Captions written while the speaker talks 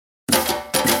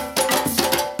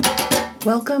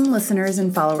Welcome, listeners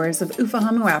and followers of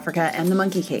Ufahamu Africa and the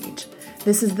Monkey Cage.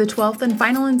 This is the 12th and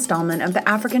final installment of the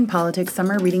African Politics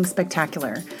Summer Reading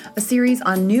Spectacular, a series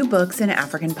on new books in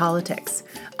African politics.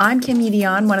 I'm Kim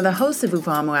Yidian, one of the hosts of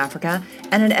Ufahamu Africa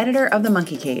and an editor of The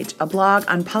Monkey Cage, a blog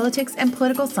on politics and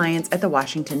political science at The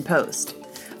Washington Post.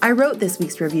 I wrote this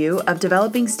week's review of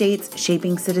Developing States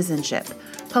Shaping Citizenship,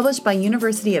 published by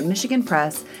University of Michigan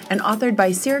Press and authored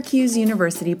by Syracuse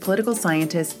University political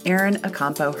scientist Aaron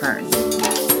Ocampo-Hearn.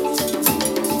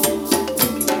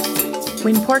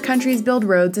 When Poor Countries Build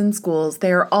Roads and Schools,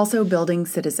 They Are Also Building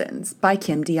Citizens, by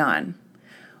Kim Dion.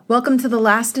 Welcome to the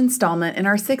last installment in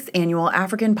our 6th annual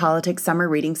African Politics Summer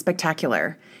Reading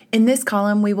Spectacular. In this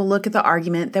column, we will look at the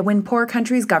argument that when poor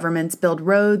countries' governments build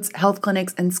roads, health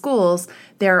clinics, and schools,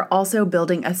 they are also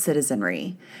building a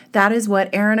citizenry. That is what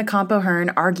Aaron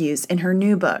Ocampo-Hearn argues in her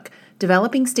new book,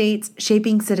 Developing States,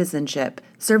 Shaping Citizenship,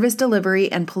 Service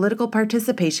Delivery and Political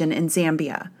Participation in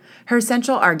Zambia. Her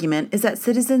central argument is that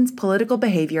citizens' political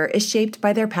behavior is shaped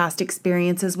by their past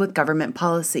experiences with government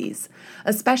policies,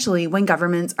 especially when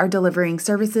governments are delivering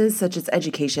services such as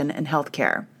education and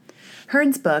healthcare.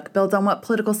 Hearn's book builds on what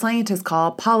political scientists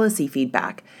call policy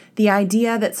feedback, the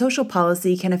idea that social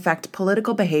policy can affect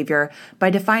political behavior by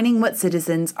defining what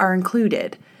citizens are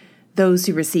included, those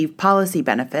who receive policy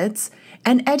benefits,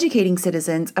 and educating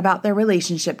citizens about their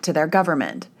relationship to their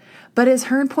government. But as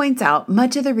Hearn points out,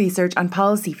 much of the research on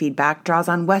policy feedback draws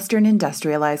on Western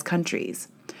industrialized countries.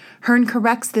 Hearn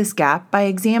corrects this gap by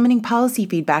examining policy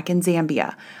feedback in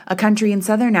Zambia, a country in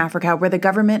southern Africa where the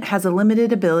government has a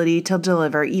limited ability to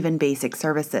deliver even basic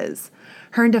services.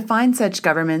 Hearn defines such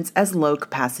governments as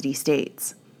low-capacity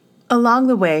states. Along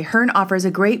the way, Hearn offers a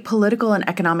great political and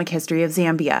economic history of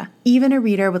Zambia. Even a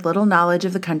reader with little knowledge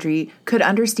of the country could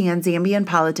understand Zambian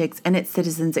politics and its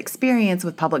citizens' experience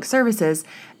with public services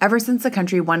ever since the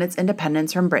country won its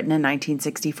independence from Britain in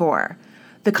 1964.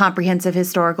 The comprehensive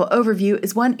historical overview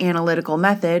is one analytical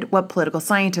method, what political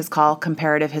scientists call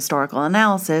comparative historical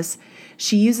analysis,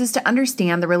 she uses to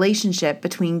understand the relationship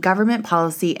between government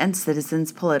policy and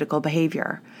citizens' political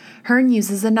behavior. Hearn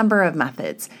uses a number of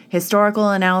methods: historical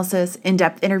analysis,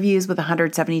 in-depth interviews with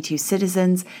 172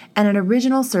 citizens, and an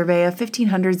original survey of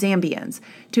 1,500 Zambians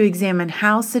to examine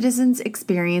how citizens'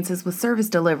 experiences with service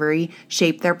delivery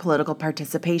shape their political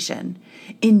participation.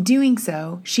 In doing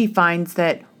so, she finds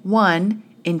that 1.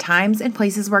 In times and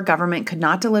places where government could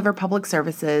not deliver public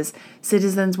services,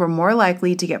 citizens were more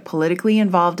likely to get politically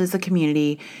involved as a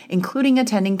community, including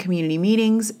attending community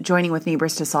meetings, joining with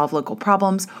neighbors to solve local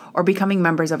problems, or becoming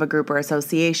members of a group or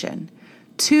association.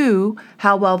 2.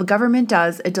 How well the government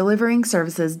does at delivering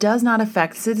services does not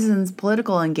affect citizens'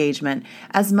 political engagement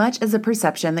as much as the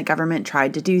perception that government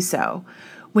tried to do so.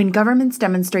 When governments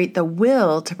demonstrate the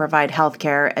will to provide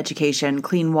healthcare, education,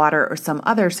 clean water, or some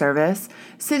other service,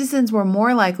 citizens were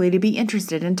more likely to be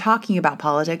interested in talking about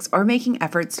politics or making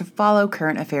efforts to follow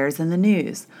current affairs in the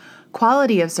news.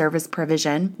 Quality of service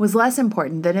provision was less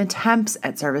important than attempts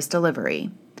at service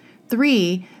delivery.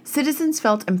 3. Citizens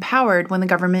felt empowered when the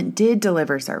government did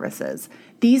deliver services.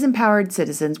 These empowered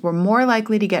citizens were more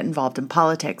likely to get involved in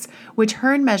politics, which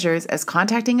Hearn measures as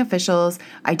contacting officials,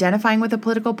 identifying with a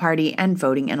political party, and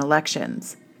voting in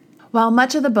elections. While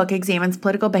much of the book examines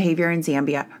political behavior in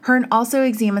Zambia, Hearn also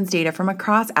examines data from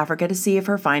across Africa to see if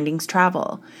her findings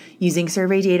travel. Using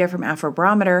survey data from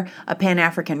Afrobarometer, a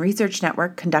Pan-African research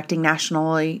network conducting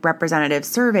nationally representative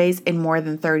surveys in more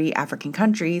than 30 African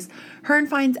countries, Hearn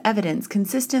finds evidence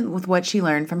consistent with what she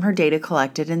learned from her data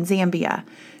collected in Zambia.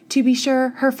 To be sure,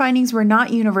 her findings were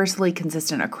not universally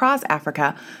consistent across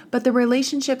Africa, but the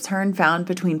relationships Hearn found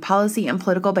between policy and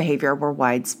political behavior were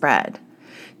widespread.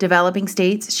 Developing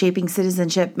States, Shaping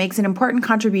Citizenship makes an important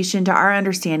contribution to our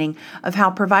understanding of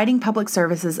how providing public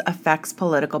services affects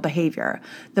political behavior.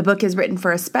 The book is written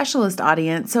for a specialist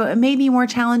audience, so it may be more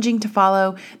challenging to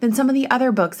follow than some of the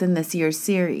other books in this year's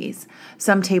series.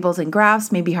 Some tables and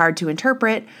graphs may be hard to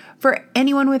interpret for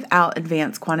anyone without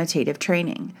advanced quantitative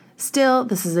training. Still,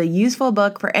 this is a useful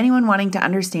book for anyone wanting to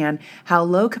understand how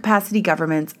low-capacity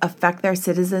governments affect their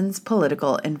citizens'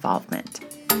 political involvement.